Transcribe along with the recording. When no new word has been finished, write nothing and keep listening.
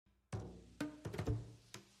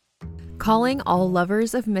Calling all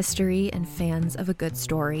lovers of mystery and fans of a good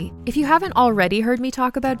story. If you haven't already heard me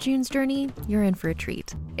talk about June's Journey, you're in for a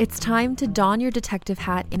treat. It's time to don your detective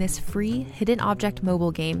hat in this free hidden object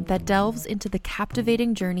mobile game that delves into the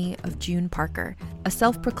captivating journey of June Parker, a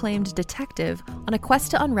self-proclaimed detective on a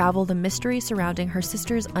quest to unravel the mystery surrounding her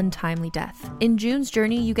sister's untimely death. In June's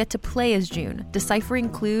Journey, you get to play as June, deciphering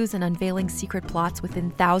clues and unveiling secret plots within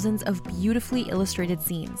thousands of beautifully illustrated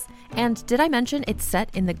scenes. And did I mention it's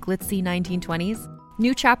set in the glitzy 1920s?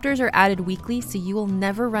 New chapters are added weekly, so you will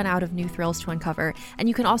never run out of new thrills to uncover, and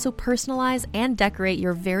you can also personalize and decorate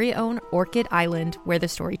your very own Orchid Island where the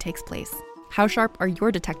story takes place. How sharp are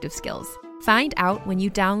your detective skills? Find out when you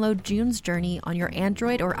download June's Journey on your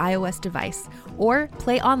Android or iOS device, or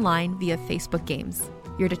play online via Facebook Games.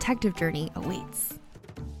 Your detective journey awaits.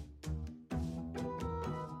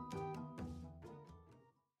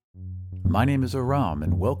 My name is Aram,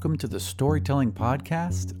 and welcome to the storytelling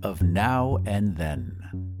podcast of Now and Then.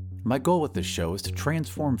 My goal with this show is to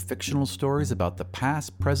transform fictional stories about the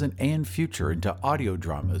past, present, and future into audio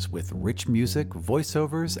dramas with rich music,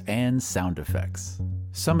 voiceovers, and sound effects.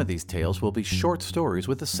 Some of these tales will be short stories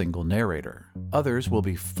with a single narrator. Others will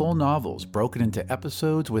be full novels broken into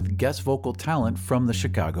episodes with guest vocal talent from the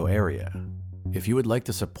Chicago area. If you would like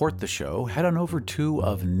to support the show, head on over to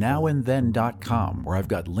ofnowandthen.com, where I've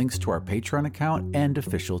got links to our Patreon account and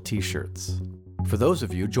official t-shirts. For those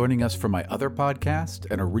of you joining us from my other podcast,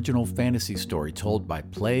 an original fantasy story told by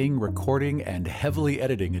playing, recording, and heavily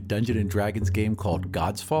editing a Dungeons & Dragons game called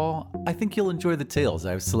God's Fall, I think you'll enjoy the tales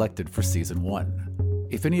I've selected for Season 1.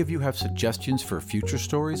 If any of you have suggestions for future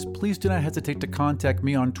stories, please do not hesitate to contact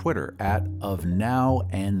me on Twitter at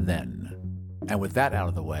ofnowandthen. And with that out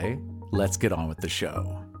of the way, let's get on with the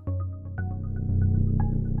show.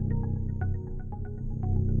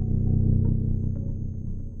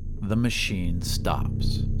 The Machine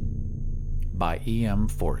Stops by E.M.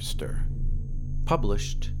 Forster.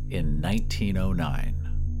 Published in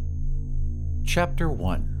 1909. Chapter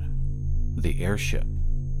 1. The Airship.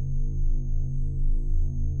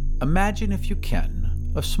 Imagine, if you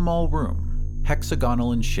can, a small room,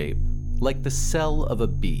 hexagonal in shape, like the cell of a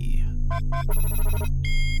bee.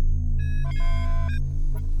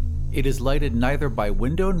 It is lighted neither by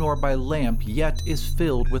window nor by lamp, yet is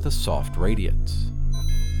filled with a soft radiance.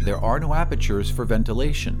 There are no apertures for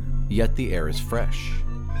ventilation, yet the air is fresh.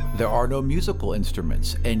 There are no musical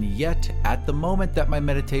instruments, and yet, at the moment that my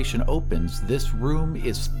meditation opens, this room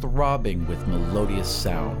is throbbing with melodious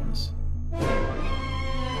sounds.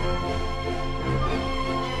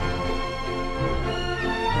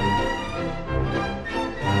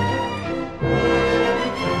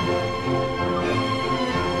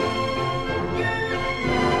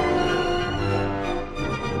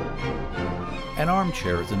 An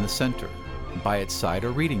armchair is in the center. By its side, a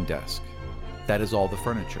reading desk. That is all the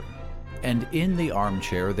furniture. And in the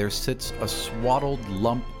armchair there sits a swaddled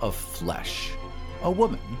lump of flesh. A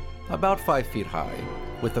woman, about 5 feet high,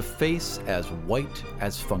 with a face as white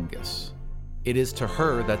as fungus. It is to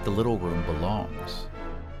her that the little room belongs.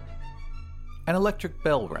 An electric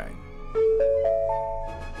bell rang.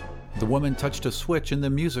 The woman touched a switch and the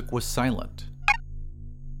music was silent.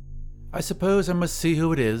 I suppose I must see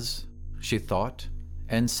who it is, she thought,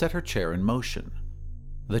 and set her chair in motion.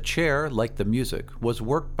 The chair, like the music, was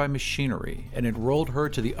worked by machinery, and it rolled her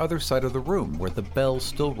to the other side of the room where the bell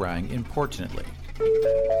still rang importunately.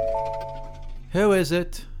 "Who is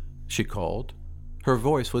it?" she called. Her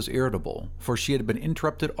voice was irritable, for she had been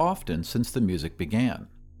interrupted often since the music began.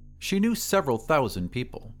 She knew several thousand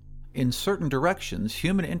people. In certain directions,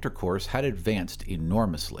 human intercourse had advanced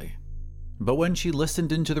enormously. But when she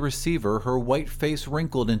listened into the receiver, her white face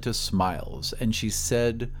wrinkled into smiles, and she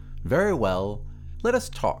said, "Very well, let us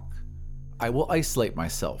talk. I will isolate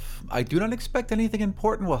myself. I do not expect anything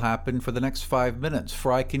important will happen for the next 5 minutes,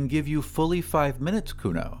 for I can give you fully 5 minutes,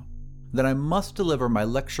 Kuno. Then I must deliver my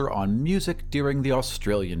lecture on music during the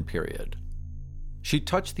Australian period." She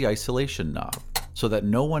touched the isolation knob, so that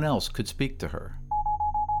no one else could speak to her.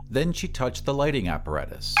 Then she touched the lighting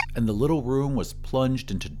apparatus, and the little room was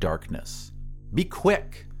plunged into darkness. "Be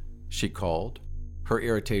quick," she called, her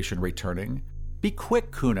irritation returning. "Be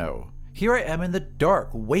quick, Kuno. Here I am in the dark,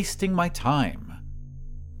 wasting my time."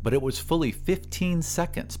 But it was fully 15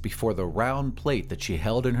 seconds before the round plate that she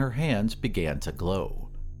held in her hands began to glow.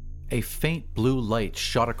 A faint blue light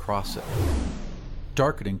shot across it,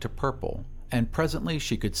 darkening to purple, and presently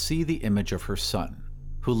she could see the image of her son,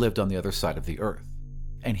 who lived on the other side of the earth,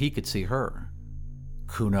 and he could see her.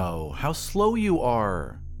 "Kuno, how slow you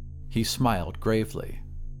are!" He smiled gravely.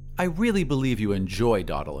 "I really believe you enjoy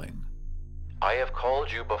dawdling." I have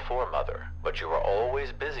called you before, Mother, but you are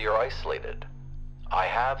always busy or isolated. I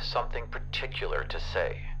have something particular to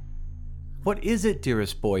say. What is it,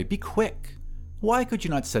 dearest boy? Be quick. Why could you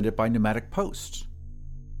not send it by pneumatic post?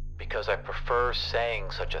 Because I prefer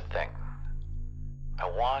saying such a thing.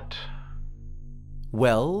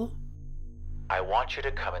 Well? I want you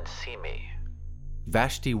to come and see me.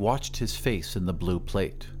 Vashti watched his face in the blue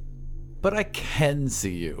plate. But I can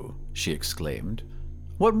see you, she exclaimed.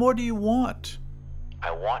 What more do you want?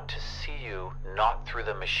 I want to see you not through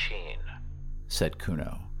the machine, said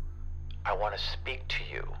Kuno. I want to speak to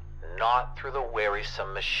you, not through the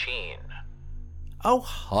wearisome machine. Oh,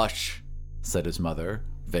 hush, said his mother,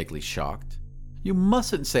 vaguely shocked. You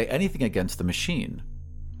mustn't say anything against the machine.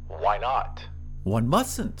 Why not? One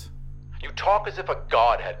mustn't. You talk as if a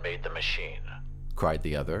god had made the machine, cried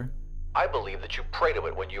the other. I believe that you pray to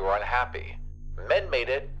it when you are unhappy. Men made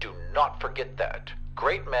it, do not forget that.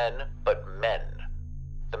 Great men, but men.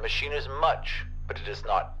 The machine is much, but it is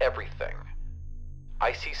not everything.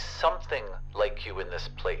 I see something like you in this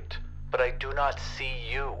plate, but I do not see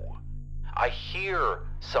you. I hear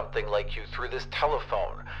something like you through this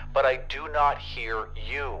telephone, but I do not hear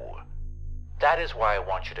you. That is why I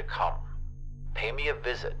want you to come. Pay me a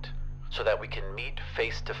visit so that we can meet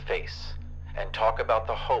face to face and talk about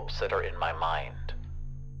the hopes that are in my mind.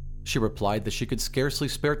 She replied that she could scarcely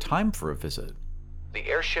spare time for a visit. The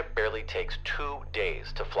airship barely takes 2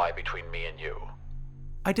 days to fly between me and you.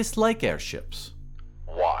 I dislike airships.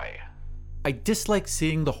 Why? I dislike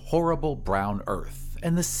seeing the horrible brown earth,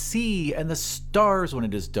 and the sea, and the stars when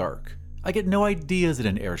it is dark. I get no ideas in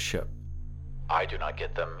an airship. I do not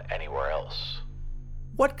get them anywhere else.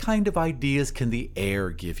 What kind of ideas can the air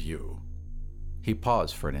give you? He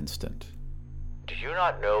paused for an instant. Do you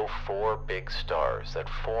not know 4 big stars that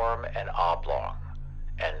form an oblong,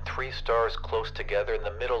 and 3 stars close together in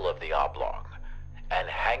the middle of the oblong, and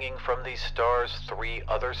hanging from these stars 3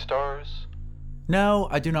 other stars? No,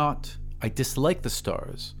 I do not. I dislike the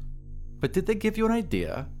stars. But did they give you an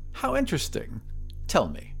idea? How interesting. Tell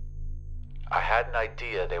me. I had an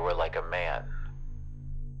idea they were like a man.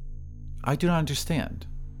 I do not understand.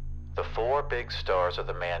 The 4 big stars are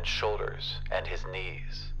the man's shoulders and his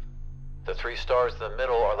knees. The 3 stars in the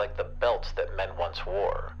middle are like the belts that men once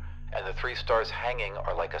wore, and the 3 stars hanging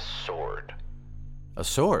are like a sword. A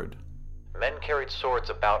sword? Men carried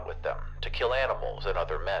swords about with them to kill animals and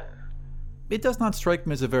other men. It does not strike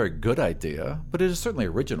me as a very good idea, but it is certainly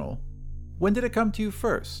original. When did it come to you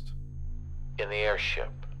first? In the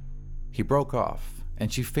airship. He broke off,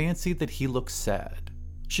 and she fancied that he looked sad.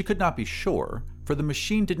 She could not be sure, for the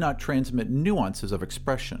machine did not transmit nuances of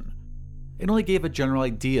expression. It only gave a general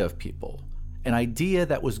idea of people, an idea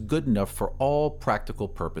that was good enough for all practical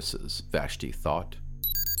purposes, Vashti thought.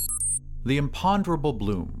 The imponderable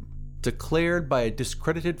bloom, declared by a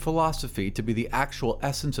discredited philosophy to be the actual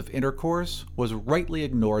essence of intercourse, was rightly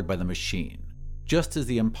ignored by the machine, just as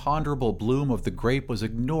the imponderable bloom of the grape was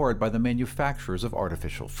ignored by the manufacturers of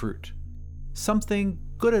artificial fruit. Something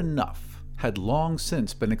good enough had long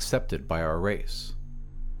since been accepted by our race.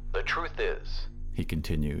 The truth is, he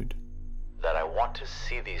continued, that I want to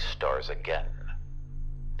see these stars again.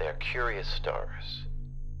 They are curious stars.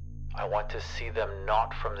 I want to see them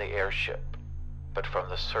not from the airship, but from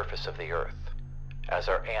the surface of the earth, as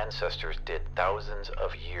our ancestors did thousands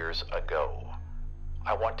of years ago.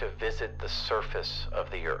 I want to visit the surface of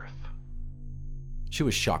the earth. She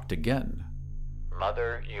was shocked again.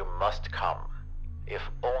 Mother, you must come, if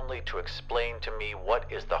only to explain to me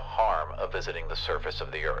what is the harm of visiting the surface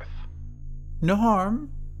of the earth. No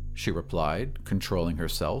harm, she replied, controlling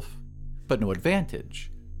herself, but no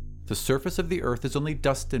advantage. The surface of the earth is only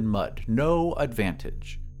dust and mud, no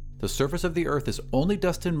advantage. The surface of the earth is only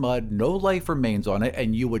dust and mud, no life remains on it,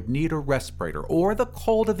 and you would need a respirator, or the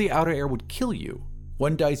cold of the outer air would kill you.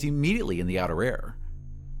 One dies immediately in the outer air.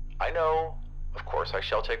 I know. Of course I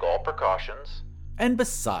shall take all precautions. And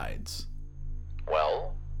besides...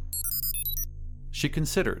 Well? She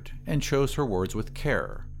considered, and chose her words with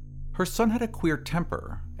care. Her son had a queer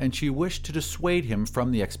temper, and she wished to dissuade him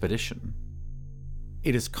from the expedition.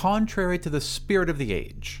 It is contrary to the spirit of the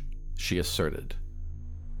age, she asserted.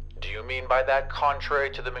 Do you mean by that contrary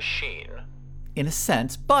to the machine? In a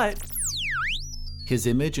sense, but... His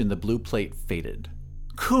image in the blue plate faded.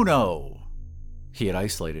 Kuno! He had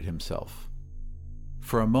isolated himself.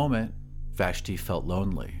 For a moment, Vashti felt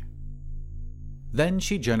lonely. Then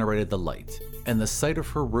she generated the light, and the sight of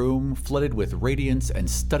her room, flooded with radiance and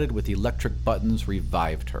studded with electric buttons,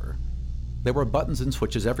 revived her. There were buttons and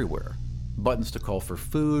switches everywhere. Buttons to call for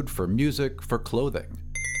food, for music, for clothing.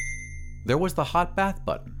 There was the hot bath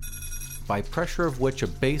button. by pressure of which a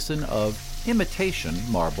basin of imitation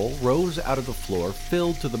marble rose out of the floor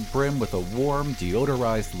filled to the brim with a warm,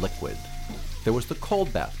 deodorized liquid. There was the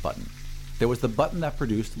cold bath button. There was the button that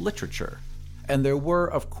produced literature. And there were,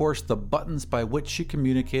 of course, the buttons by which she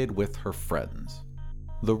communicated with her friends.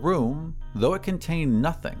 The room, though it contained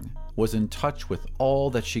nothing, was in touch with all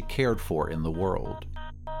that she cared for in the world.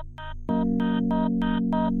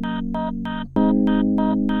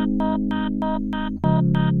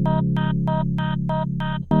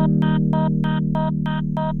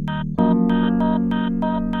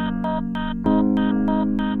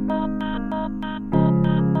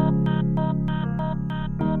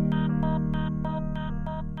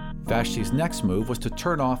 Vashti's next move was to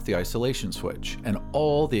turn off the isolation switch, and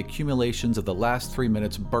all the accumulations of the last 3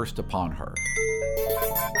 minutes burst upon her.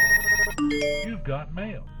 You've got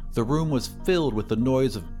mail. The room was filled with the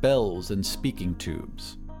noise of bells and speaking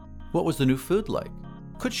tubes. What was the new food like?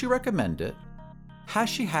 Could she recommend it? Has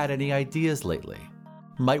she had any ideas lately?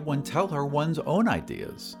 Might one tell her one's own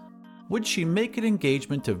ideas? Would she make an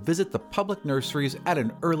engagement to visit the public nurseries at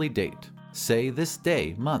an early date, say this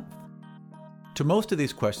day, month? To most of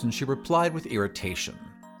these questions she replied with irritation,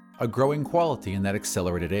 a growing quality in that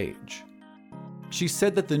accelerated age. She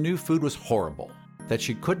said that the new food was horrible, that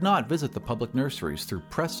she could not visit the public nurseries through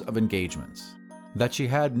press of engagements, that she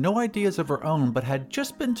had no ideas of her own but had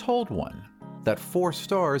just been told one, that 4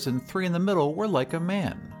 stars and 3 in the middle were like a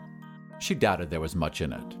man. She doubted there was much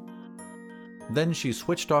in it. Then she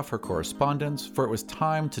switched off her correspondence, for it was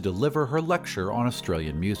time to deliver her lecture on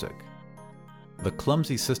Australian music. The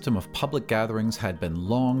clumsy system of public gatherings had been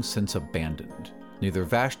long since abandoned. Neither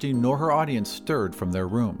Vashti nor her audience stirred from their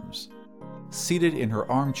rooms. Seated in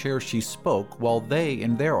her armchair, she spoke while they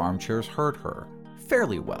in their armchairs heard her,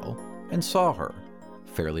 fairly well, and saw her,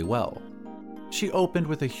 fairly well. She opened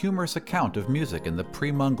with a humorous account of music in the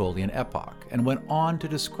pre-Mongolian epoch and went on to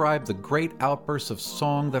describe the great outbursts of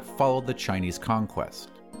song that followed the Chinese conquest.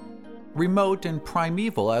 Remote and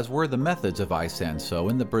primeval as were the methods of Ai San-so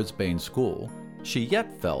in the Brisbane school, she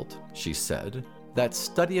yet felt, she said, that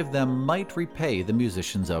study of them might repay the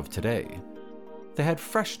musicians of today. They had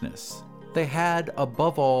freshness. They had,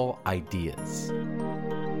 above all, ideas.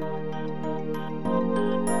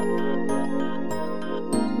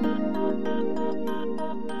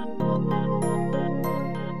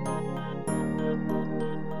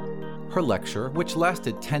 Her lecture, which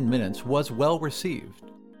lasted 10 minutes, was well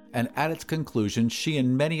received, and at its conclusion she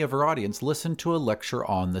and many of her audience listened to a lecture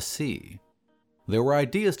on the sea. There were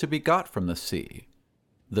ideas to be got from the sea.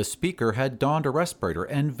 The speaker had donned a respirator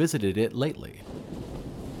and visited it lately.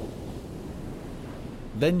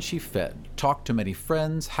 Then she fed, talked to many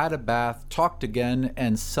friends, had a bath, talked again,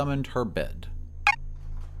 and summoned her bed.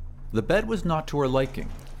 The bed was not to her liking.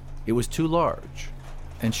 It was too large,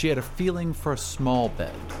 and she had a feeling for a small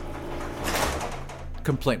bed.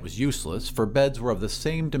 Complaint was useless, for beds were of the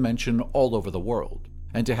same dimension all over the world,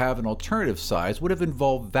 and to have an alternative size would have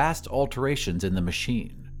involved vast alterations in the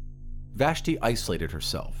machine. Vashti isolated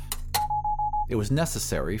herself. It was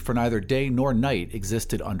necessary, for neither day nor night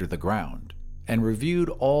existed under the ground, and reviewed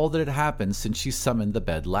all that had happened since she summoned the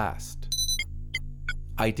bed last.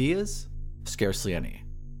 Ideas? Scarcely any.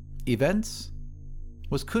 Events?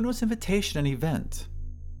 Was Kuno's invitation an event?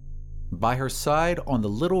 By her side on the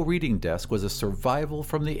little reading desk was a survival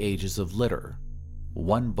from the ages of litter.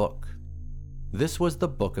 One book. This was the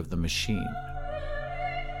book of the machine.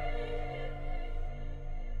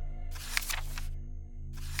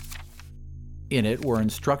 In it were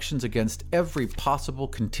instructions against every possible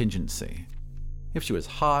contingency. If she was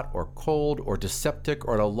hot or cold or dyspeptic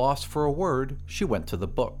or at a loss for a word, she went to the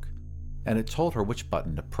book, and it told her which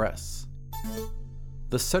button to press.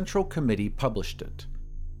 The Central Committee published it.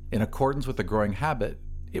 In accordance with the growing habit,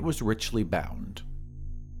 it was richly bound.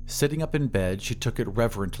 Sitting up in bed, she took it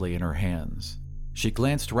reverently in her hands. She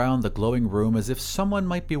glanced round the glowing room as if someone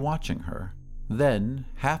might be watching her. Then,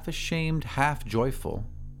 half ashamed, half joyful,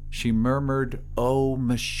 she murmured, "Oh,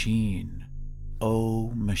 machine,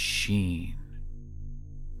 oh, machine,"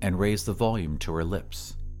 and raised the volume to her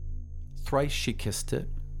lips. Thrice she kissed it,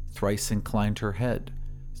 thrice inclined her head,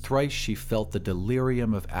 thrice she felt the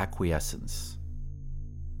delirium of acquiescence.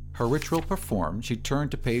 Her ritual performed, she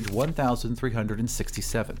turned to page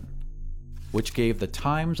 1367, which gave the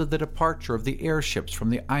times of the departure of the airships from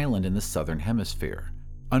the island in the southern hemisphere,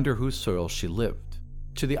 under whose soil she lived,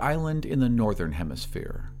 to the island in the northern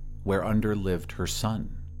hemisphere, whereunder lived her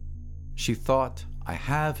son. She thought, "I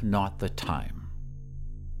have not the time."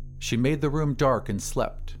 She made the room dark and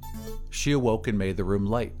slept. She awoke and made the room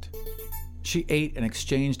light. She ate and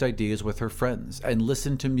exchanged ideas with her friends, and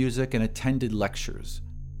listened to music and attended lectures.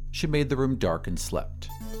 She made the room dark and slept.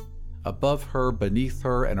 Above her, beneath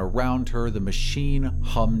her, and around her, the machine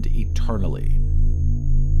hummed eternally.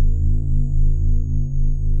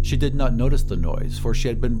 She did not notice the noise, for she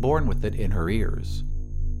had been born with it in her ears.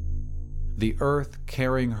 The earth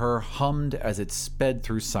carrying her hummed as it sped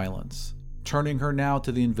through silence, turning her now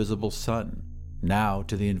to the invisible sun, now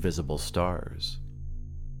to the invisible stars.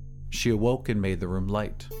 She awoke and made the room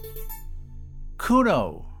light.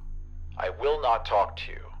 "Kuno!" "I will not talk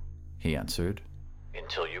to you," he answered,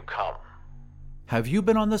 "until you come." "Have you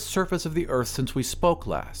been on the surface of the earth since we spoke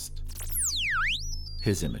last?"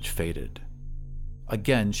 His image faded.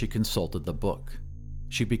 Again she consulted the book.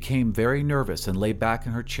 She became very nervous and lay back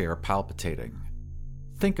in her chair palpitating.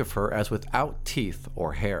 Think of her as without teeth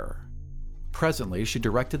or hair. Presently she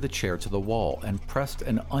directed the chair to the wall and pressed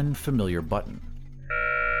an unfamiliar button.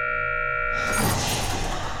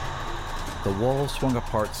 The wall swung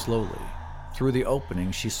apart slowly. Through the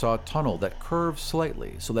opening, she saw a tunnel that curved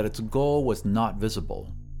slightly so that its goal was not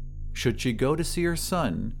visible. Should she go to see her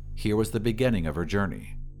son, here was the beginning of her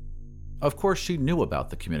journey. Of course, she knew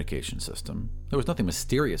about the communication system. There was nothing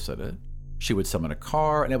mysterious in it. She would summon a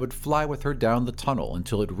car and it would fly with her down the tunnel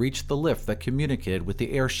until it reached the lift that communicated with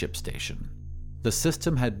the airship station. The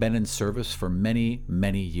system had been in service for many,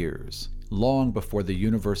 many years, long before the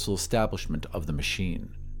universal establishment of the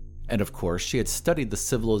machine. And of course, she had studied the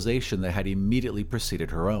civilization that had immediately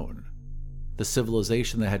preceded her own. The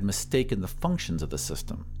civilization that had mistaken the functions of the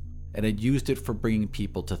system and had used it for bringing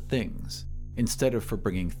people to things, instead of for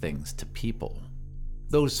bringing things to people.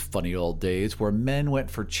 Those funny old days where men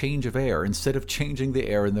went for change of air instead of changing the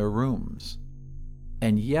air in their rooms.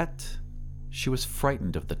 And yet, she was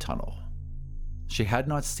frightened of the tunnel. She had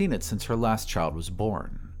not seen it since her last child was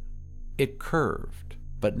born. It curved,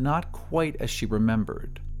 but not quite as she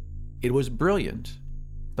remembered. It was brilliant,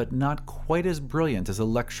 but not quite as brilliant as a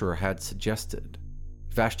lecturer had suggested.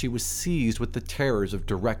 Vashti was seized with the terrors of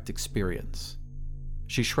direct experience.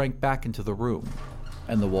 She shrank back into the room,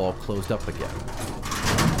 and the wall closed up again.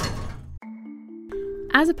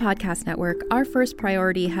 As a podcast network, our first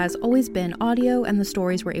priority has always been audio and the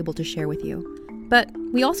stories we're able to share with you. But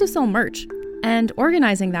we also sell merch, and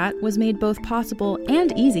organizing that was made both possible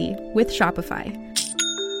and easy with Shopify.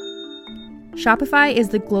 Shopify is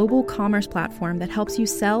the global commerce platform that helps you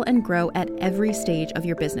sell and grow at every stage of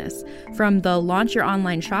your business, from the launch your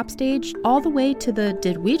online shop stage all the way to the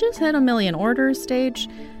did we just hit 1 million orders stage.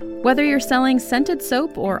 Whether you're selling scented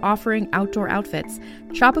soap or offering outdoor outfits,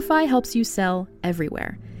 Shopify helps you sell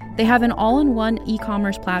everywhere. They have an all-in-one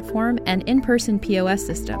e-commerce platform and in-person POS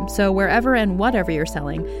system, so wherever and whatever you're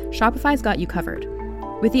selling, Shopify's got you covered.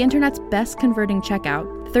 With the internet's best converting checkout,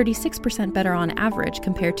 36% better on average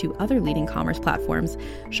compared to other leading commerce platforms,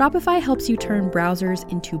 Shopify helps you turn browsers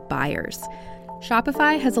into buyers.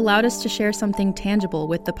 Shopify has allowed us to share something tangible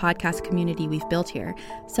with the podcast community we've built here,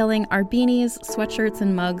 selling our beanies, sweatshirts,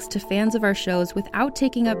 and mugs to fans of our shows without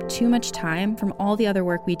taking up too much time from all the other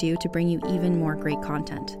work we do to bring you even more great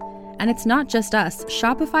content. And it's not just us.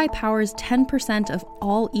 Shopify powers 10% of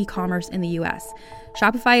all e-commerce in the US.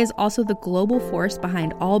 Shopify is also the global force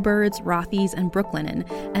behind Allbirds, Rothy's, and Brooklinen,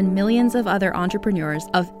 and millions of other entrepreneurs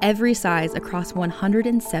of every size across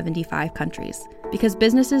 175 countries. Because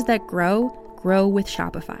businesses that grow with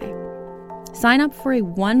Shopify. Sign up for a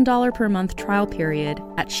 $1 per month trial period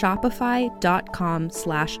at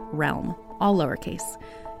shopify.com/realm, all lowercase.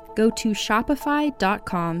 Go to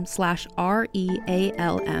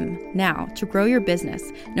shopify.com/REALM now to grow your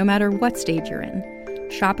business, no matter what stage you're in.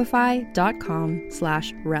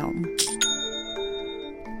 Shopify.com/realm.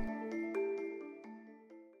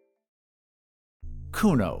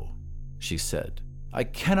 "Kuno," she said, "I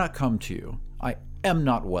cannot come to you. I am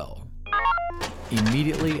not well."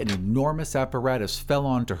 Immediately, an enormous apparatus fell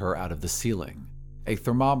onto her out of the ceiling. A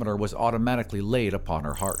thermometer was automatically laid upon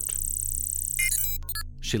her heart.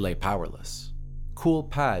 She lay powerless. Cool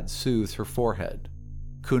pads soothed her forehead.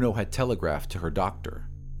 Kuno had telegraphed to her doctor,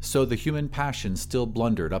 so the human passion still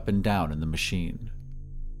blundered up and down in the machine.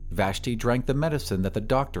 Vashti drank the medicine that the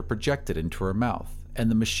doctor projected into her mouth,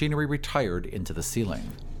 and the machinery retired into the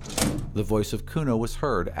ceiling. The voice of Kuno was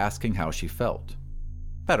heard asking how she felt.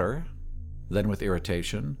 "Better." Then with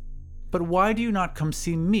irritation, "But why do you not come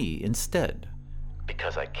see me instead?"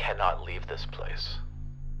 "Because I cannot leave this place.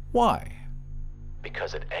 "Why?"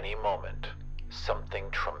 Because at any moment,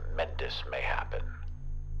 something tremendous may happen."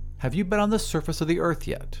 "Have you been on the surface of the earth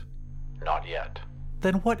yet?" "Not yet."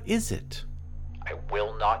 "Then what is it?" "I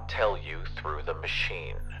will not tell you through the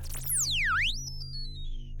machine."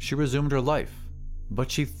 She resumed her life,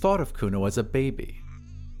 but she thought of Kuno as a baby.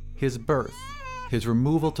 His birth, his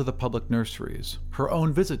removal to the public nurseries, her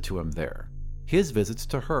own visit to him there, his visits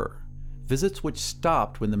to her, visits which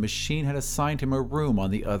stopped when the machine had assigned him a room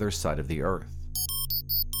on the other side of the earth.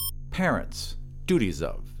 Parents, duties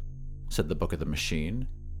of, said the Book of the Machine,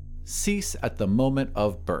 cease at the moment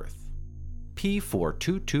of birth.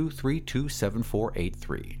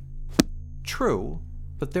 P422327483. True,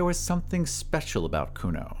 but there was something special about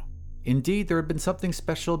Kuno. Indeed, there had been something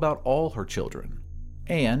special about all her children.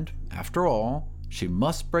 And, after all, she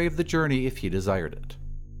must brave the journey if he desired it.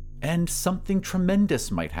 And something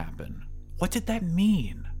tremendous might happen. What did that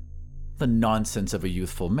mean? The nonsense of a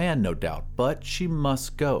youthful man, no doubt, but she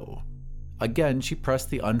must go. Again, she pressed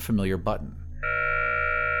the unfamiliar button.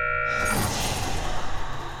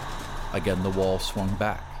 Again, the wall swung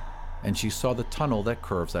back, and she saw the tunnel that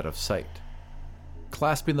curves out of sight.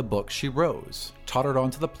 Clasping the book, she rose, tottered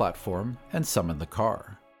onto the platform, and summoned the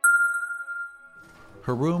car.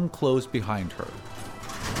 Her room closed behind her.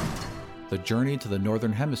 The journey to the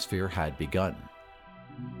Northern Hemisphere had begun.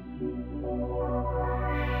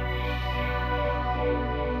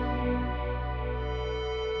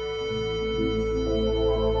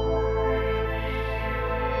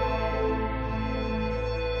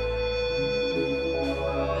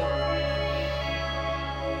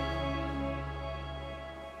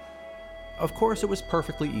 Of course, it was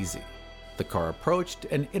perfectly easy. The car approached,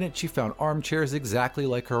 and in it she found armchairs exactly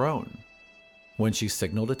like her own. When she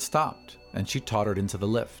signaled, it stopped, and she tottered into the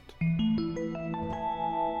lift.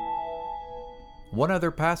 One other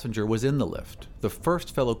passenger was in the lift, the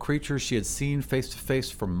first fellow creature she had seen face to face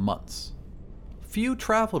for months. Few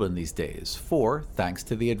traveled in these days, for, thanks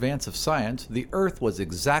to the advance of science, the Earth was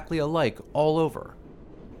exactly alike all over.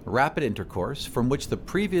 Rapid intercourse, from which the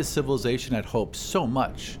previous civilization had hoped so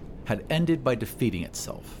much, had ended by defeating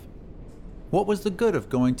itself. What was the good of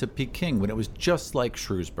going to Peking when it was just like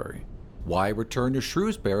Shrewsbury? Why return to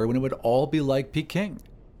Shrewsbury when it would all be like Peking?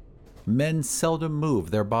 Men seldom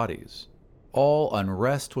moved their bodies. All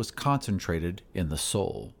unrest was concentrated in the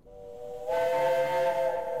soul.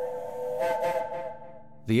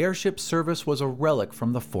 The airship service was a relic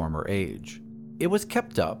from the former age. It was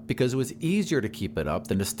kept up because it was easier to keep it up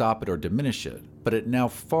than to stop it or diminish it, but it now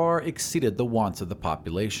far exceeded the wants of the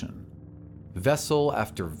population. Vessel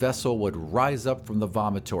after vessel would rise up from the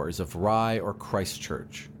vomitories of Rye or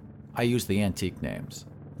Christchurch. I use the antique names.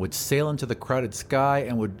 Would sail into the crowded sky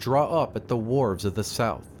and would draw up at the wharves of the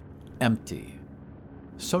south, empty.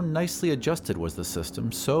 So nicely adjusted was the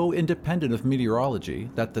system, so independent of meteorology,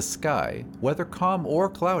 that the sky, whether calm or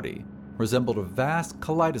cloudy, resembled a vast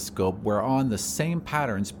kaleidoscope whereon the same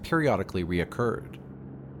patterns periodically reoccurred.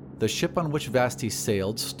 The ship on which Vashti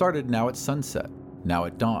sailed started now at sunset, now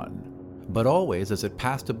at dawn. But always as it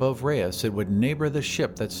passed above Reyes, it would neighbor the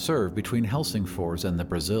ship that served between Helsingfors and the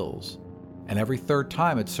Brazils. And every third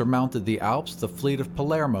time it surmounted the Alps, the fleet of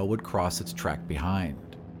Palermo would cross its track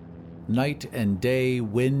behind. Night and day,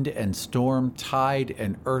 wind and storm, tide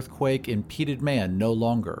and earthquake impeded man no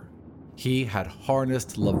longer. He had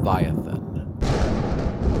harnessed Leviathan.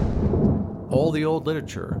 All the old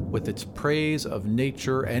literature, with its praise of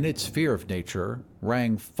nature and its fear of nature,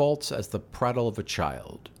 rang false as the prattle of a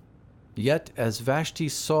child. Yet, as Vashti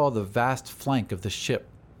saw the vast flank of the ship,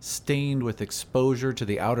 stained with exposure to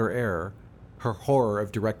the outer air, her horror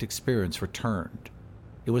of direct experience returned.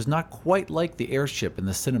 It was not quite like the airship in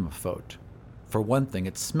the cinema photo. For one thing,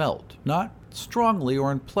 it smelled, not strongly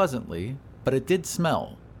or unpleasantly, but it did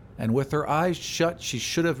smell, and with her eyes shut she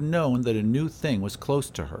should have known that a new thing was close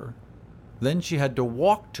to her. Then she had to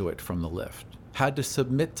walk to it from the lift, had to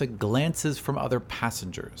submit to glances from other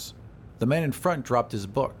passengers. The man in front dropped his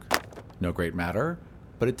book. No great matter,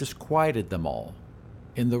 but it disquieted them all.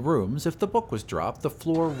 In the rooms, if the book was dropped, the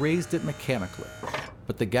floor raised it mechanically.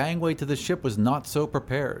 But the gangway to the ship was not so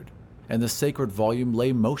prepared, and the sacred volume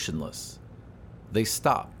lay motionless. They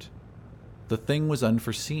stopped. The thing was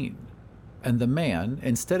unforeseen, and the man,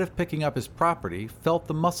 instead of picking up his property, felt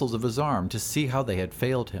the muscles of his arm to see how they had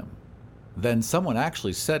failed him. Then someone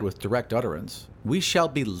actually said with direct utterance, "We shall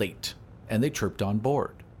be late," and they trooped on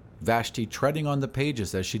board, Vashti treading on the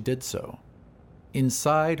pages as she did so.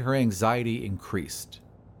 Inside, her anxiety increased.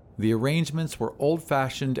 The arrangements were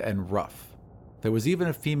old-fashioned and rough. There was even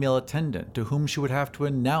a female attendant to whom she would have to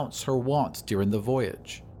announce her wants during the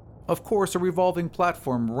voyage. Of course, a revolving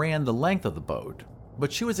platform ran the length of the boat,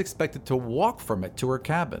 but she was expected to walk from it to her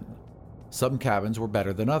cabin. Some cabins were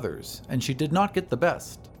better than others, and she did not get the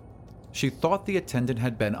best. She thought the attendant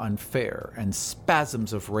had been unfair, and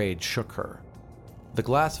spasms of rage shook her. The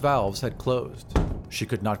glass valves had closed. She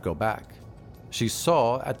could not go back. She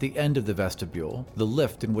saw, at the end of the vestibule, the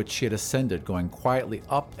lift in which she had ascended going quietly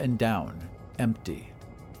up and down, empty.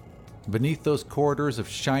 Beneath those corridors of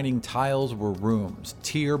shining tiles were rooms,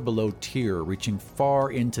 tier below tier, reaching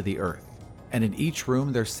far into the earth. And in each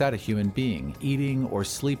room there sat a human being, eating or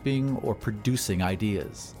sleeping or producing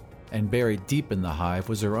ideas. And buried deep in the hive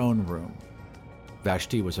was her own room.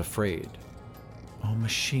 Vashti was afraid. "Oh,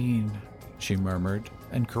 machine," she murmured,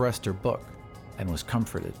 and caressed her book, and was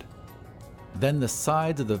comforted. Then the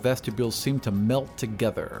sides of the vestibule seemed to melt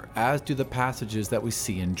together, as do the passages that we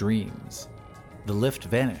see in dreams. The lift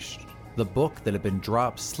vanished. The book that had been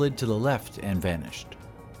dropped slid to the left and vanished.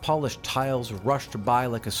 Polished tiles rushed by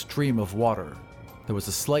like a stream of water. There was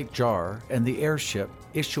a slight jar, and the airship,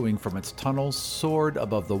 issuing from its tunnels, soared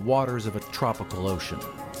above the waters of a tropical ocean.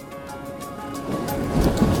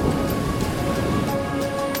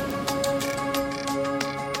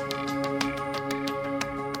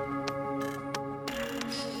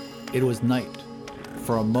 It was night.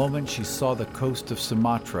 For a moment she saw the coast of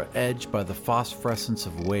Sumatra edged by the phosphorescence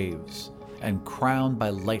of waves and crowned by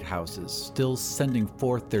lighthouses still sending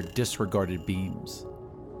forth their disregarded beams.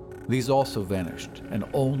 These also vanished, and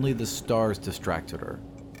only the stars distracted her.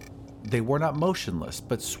 They were not motionless,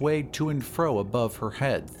 but swayed to and fro above her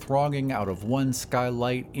head, thronging out of one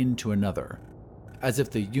skylight into another, as if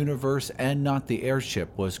the universe and not the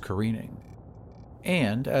airship was careening.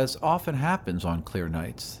 And, as often happens on clear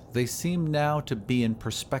nights, they seemed now to be in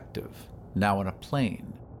perspective, now in a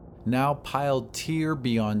plane, now piled tier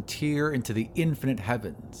beyond tier into the infinite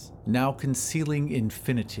heavens, now concealing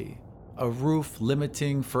infinity, a roof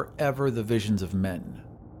limiting forever the visions of men.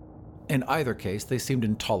 In either case, they seemed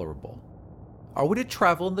intolerable. "Are we to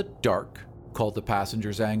travel in the dark?" called the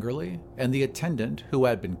passengers angrily, and the attendant, who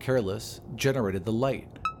had been careless, generated the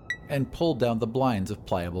light and pulled down the blinds of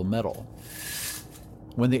pliable metal.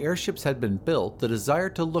 When the airships had been built, the desire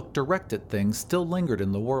to look direct at things still lingered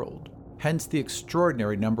in the world, hence the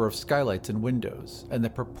extraordinary number of skylights and windows, and the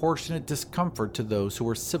proportionate discomfort to those who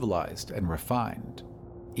were civilized and refined.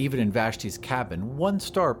 Even in Vashti's cabin, one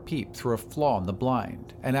star peeped through a flaw in the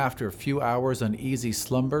blind, and after a few hours' uneasy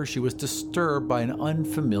slumber, she was disturbed by an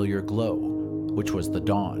unfamiliar glow, which was the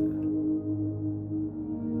dawn.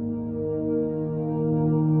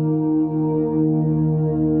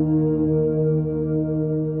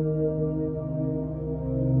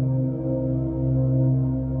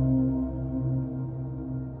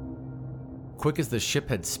 Quick as the ship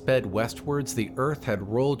had sped westwards, the earth had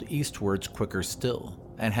rolled eastwards quicker still,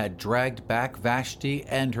 and had dragged back Vashti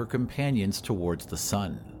and her companions towards the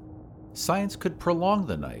sun. Science could prolong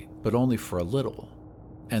the night, but only for a little,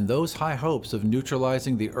 and those high hopes of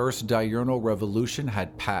neutralizing the Earth's diurnal revolution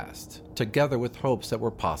had passed, together with hopes that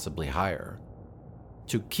were possibly higher.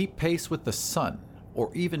 To keep pace with the sun,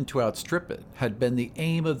 or even to outstrip it, had been the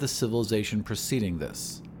aim of the civilization preceding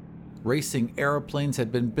this. Racing aeroplanes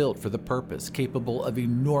had been built for the purpose, capable of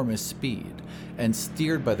enormous speed, and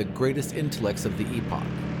steered by the greatest intellects of the epoch.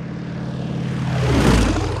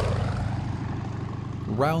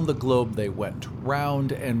 Round the globe they went,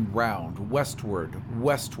 round and round, westward,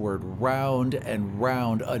 round and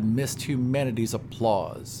round, amidst humanity's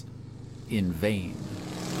applause. In vain.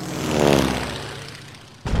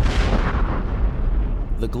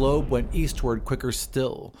 The globe went eastward quicker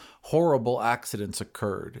still. Horrible accidents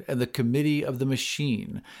occurred, and the committee of the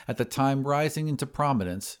machine, at the time rising into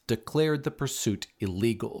prominence, declared the pursuit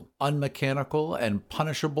illegal, unmechanical, and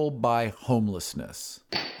punishable by homelessness.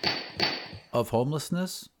 Of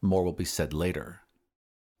homelessness, more will be said later.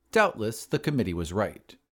 Doubtless, the committee was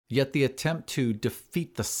right. Yet the attempt to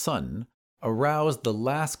defeat the sun aroused the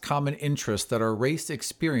last common interest that our race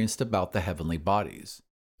experienced about the heavenly bodies,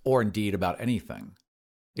 or indeed about anything.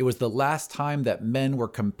 It was the last time that men were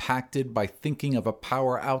compacted by thinking of a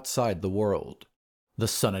power outside the world. The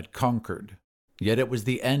sun had conquered, yet it was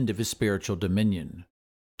the end of his spiritual dominion.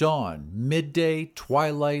 Dawn, midday,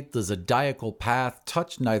 twilight, the zodiacal path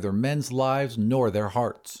touched neither men's lives nor their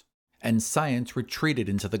hearts, and science retreated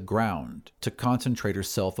into the ground to concentrate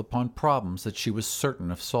herself upon problems that she was certain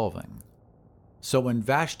of solving. So when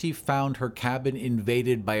Vashti found her cabin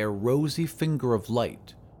invaded by a rosy finger of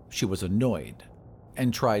light, she was annoyed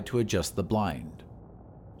and tried to adjust the blind.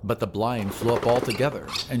 But the blind flew up altogether,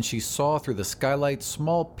 and she saw through the skylight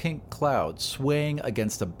small pink clouds swaying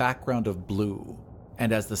against a background of blue.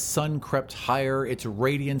 And as the sun crept higher, its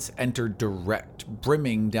radiance entered direct,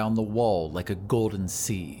 brimming down the wall like a golden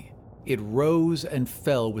sea. It rose and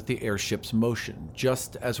fell with the airship's motion,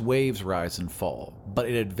 just as waves rise and fall, but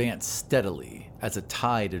it advanced steadily as a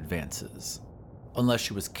tide advances. Unless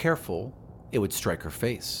she was careful, it would strike her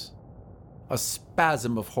face. A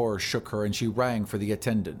spasm of horror shook her, and she rang for the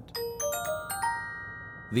attendant.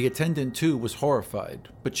 The attendant too was horrified,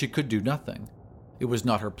 but she could do nothing. It was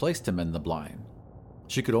not her place to mend the blind.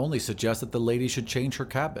 She could only suggest that the lady should change her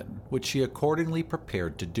cabin, which she accordingly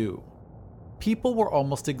prepared to do. People were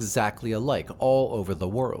almost exactly alike all over the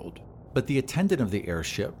world, but the attendant of the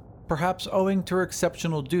airship, perhaps owing to her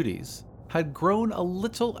exceptional duties, had grown a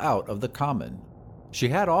little out of the common. She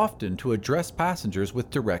had often to address passengers with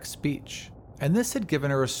direct speech, and this had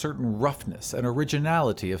given her a certain roughness and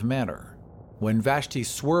originality of manner. When Vashti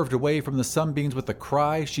swerved away from the sunbeams with a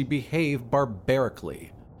cry, she behaved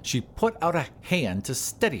barbarically. She put out a hand to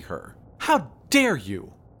steady her. "How dare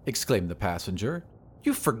you!" exclaimed the passenger.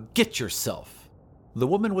 "You forget yourself." The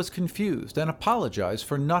woman was confused and apologized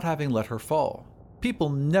for not having let her fall. People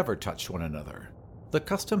never touched one another. The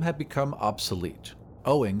custom had become obsolete,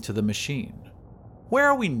 owing to the machine. "Where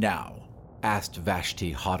are we now?" asked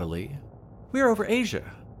Vashti haughtily. "We are over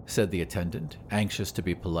Asia," said the attendant, anxious to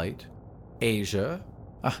be polite. "Asia?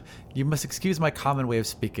 You must excuse my common way of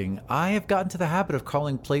speaking. I have gotten to the habit of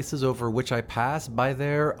calling places over which I pass by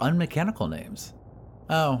their unmechanical names."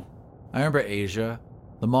 "Oh, I remember Asia.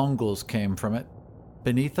 The Mongols came from it.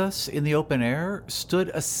 Beneath us, in the open air, stood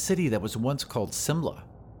a city that was once called Simla.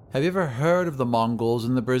 Have you ever heard of the Mongols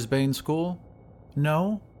in the Brisbane school?"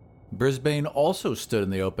 "No." "Brisbane also stood in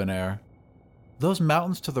the open air. Those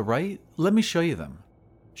mountains to the right? Let me show you them."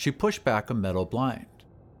 She pushed back a metal blind.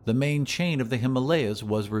 The main chain of the Himalayas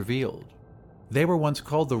was revealed. They were once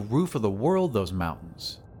called the roof of the world, those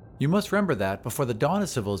mountains. You must remember that, before the dawn of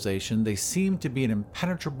civilization, they seemed to be an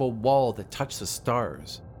impenetrable wall that touched the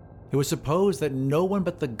stars. It was supposed that no one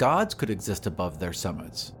but the gods could exist above their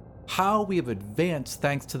summits. How we have advanced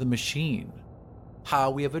thanks to the machine. "How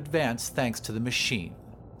we have advanced thanks to the machine,"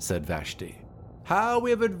 said Vashti. "How we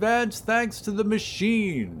have advanced thanks to the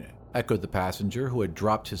machine," echoed the passenger who had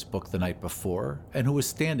dropped his book the night before and who was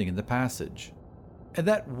standing in the passage. "And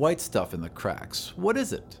that white stuff in the cracks, what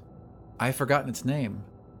is it?" "I've forgotten its name."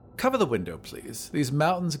 "Cover the window, please. These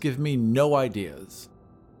mountains give me no ideas."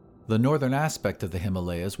 The northern aspect of the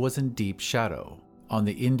Himalayas was in deep shadow. On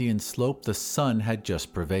the Indian slope, the sun had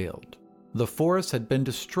just prevailed. The forests had been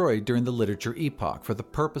destroyed during the literature epoch for the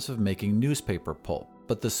purpose of making newspaper pulp,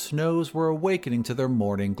 but the snows were awakening to their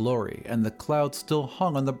morning glory, and the clouds still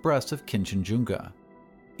hung on the breast of Kinchenjunga.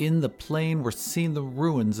 In the plain were seen the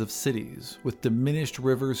ruins of cities, with diminished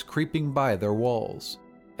rivers creeping by their walls,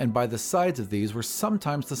 and by the sides of these were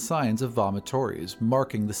sometimes the signs of vomitories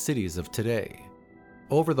marking the cities of today.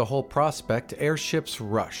 Over the whole prospect, airships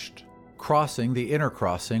rushed, crossing the inner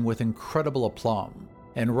crossing with incredible aplomb,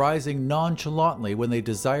 and rising nonchalantly when they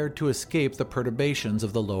desired to escape the perturbations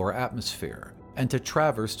of the lower atmosphere, and to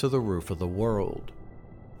traverse to the roof of the world.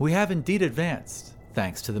 "We have indeed advanced,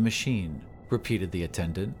 thanks to the machine," repeated the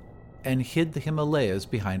attendant, and hid the Himalayas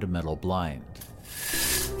behind a metal blind.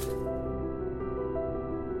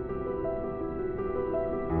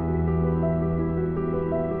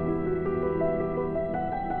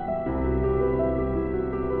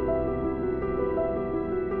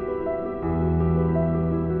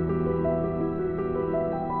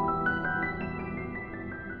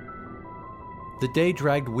 The day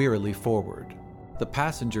dragged wearily forward. The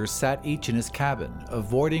passengers sat each in his cabin,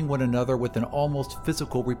 avoiding one another with an almost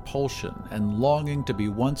physical repulsion and longing to be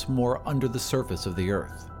once more under the surface of the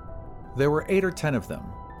earth. There were 8 or 10 of them,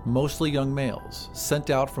 mostly young males, sent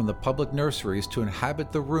out from the public nurseries to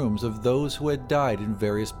inhabit the rooms of those who had died in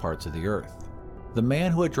various parts of the earth. The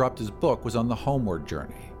man who had dropped his book was on the homeward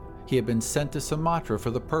journey. He had been sent to Sumatra for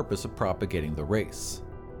the purpose of propagating the race.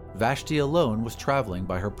 Vashti alone was traveling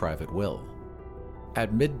by her private will.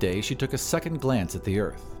 At midday, she took a second glance at the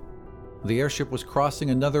earth. The airship was crossing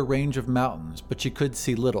another range of mountains, but she could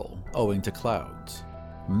see little, owing to clouds.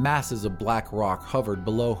 Masses of black rock hovered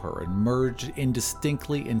below her and merged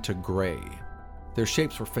indistinctly into gray. Their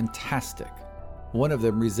shapes were fantastic. One of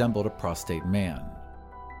them resembled a prostrate man.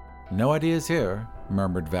 "No ideas here,"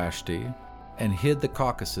 murmured Vashti, and hid the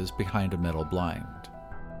Caucasus behind a metal blind.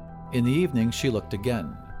 In the evening, she looked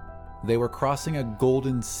again. They were crossing a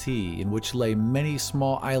golden sea in which lay many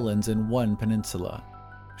small islands in one peninsula.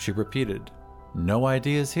 She repeated, "No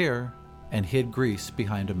ideas here," and hid Greece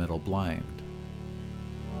behind a metal blind.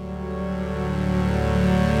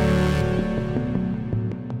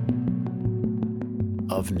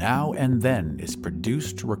 Of Now and Then is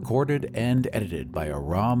produced, recorded, and edited by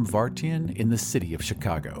Aram Vartian in the city of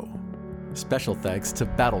Chicago. Special thanks to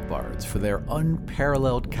BattleBards for their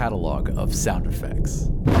unparalleled catalog of sound effects.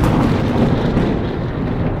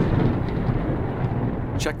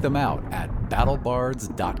 Check them out at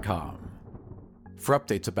battlebards.com. For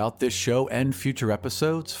updates about this show and future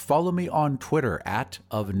episodes, follow me on Twitter at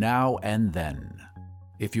 @OfNowAndThen.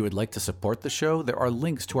 If you would like to support the show, there are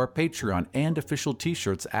links to our Patreon and official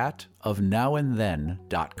t-shirts at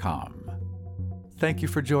ofnowandthen.com. Thank you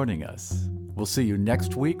for joining us. We'll see you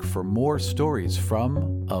next week for more stories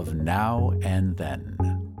from Of Now and Then.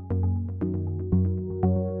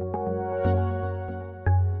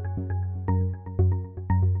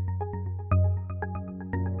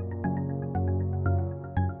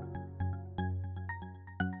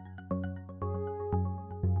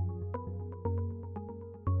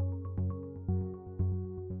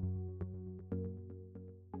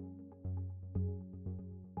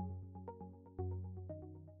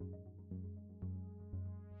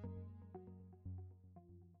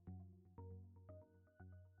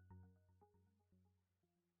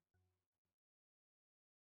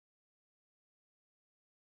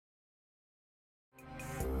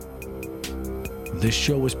 This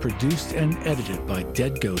show was produced and edited by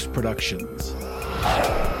Dead Ghost Productions.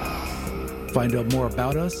 Find out more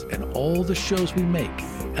about us and all the shows we make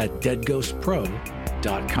at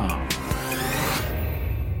deadghostpro.com.